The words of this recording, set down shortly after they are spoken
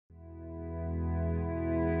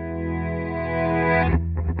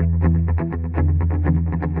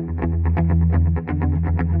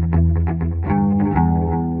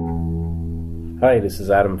Hi, this is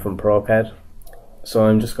Adam from ProCAD. So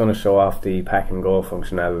I'm just going to show off the pack and go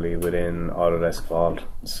functionality within Autodesk Vault.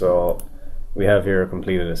 So we have here a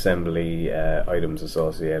completed assembly, items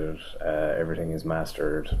associated, everything is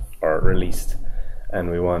mastered or released, and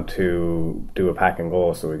we want to do a pack and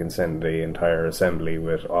go so we can send the entire assembly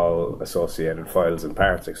with all associated files and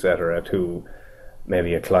parts, etc. to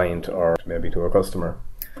maybe a client or maybe to a customer.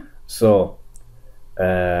 So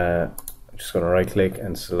I'm just going to right click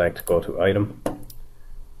and select go to item.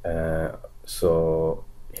 So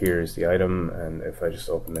here's the item, and if I just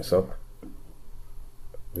open this up,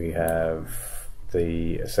 we have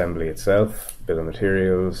the assembly itself, bill of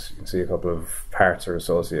materials. You can see a couple of parts are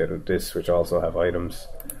associated with this which also have items.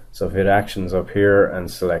 So if you hit actions up here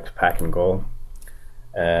and select pack and go,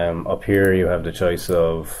 up here you have the choice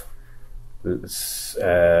of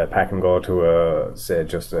pack and go to a, say,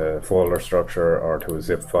 just a folder structure or to a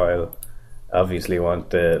zip file. Obviously you want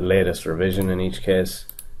the latest revision in each case,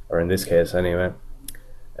 or in this case anyway.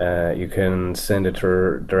 You can send it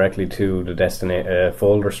directly to the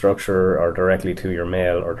folder structure, or directly to your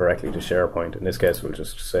mail, or directly to SharePoint. In this case we'll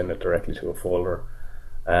just send it directly to a folder,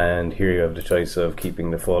 and here you have the choice of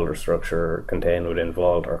keeping the folder structure contained within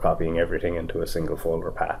Vault or copying everything into a single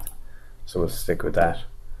folder path. So we'll stick with that.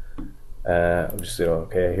 I'll just hit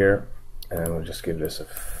OK here, and we'll just give this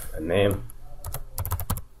a name.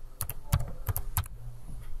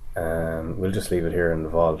 And we'll just leave it here in the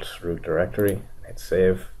Vault root directory. Hit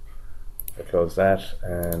save. I close that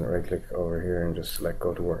and right click over here and just select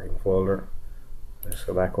go to working folder. I'll just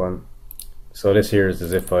go back one. So this here is the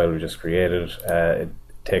zip file we just created. It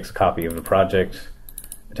takes a copy of the project.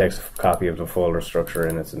 It takes a copy of the folder structure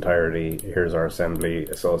in its entirety. Here's our assembly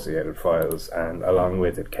associated files, and along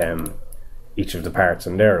with it came each of the parts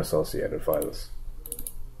and their associated files,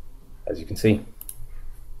 as you can see.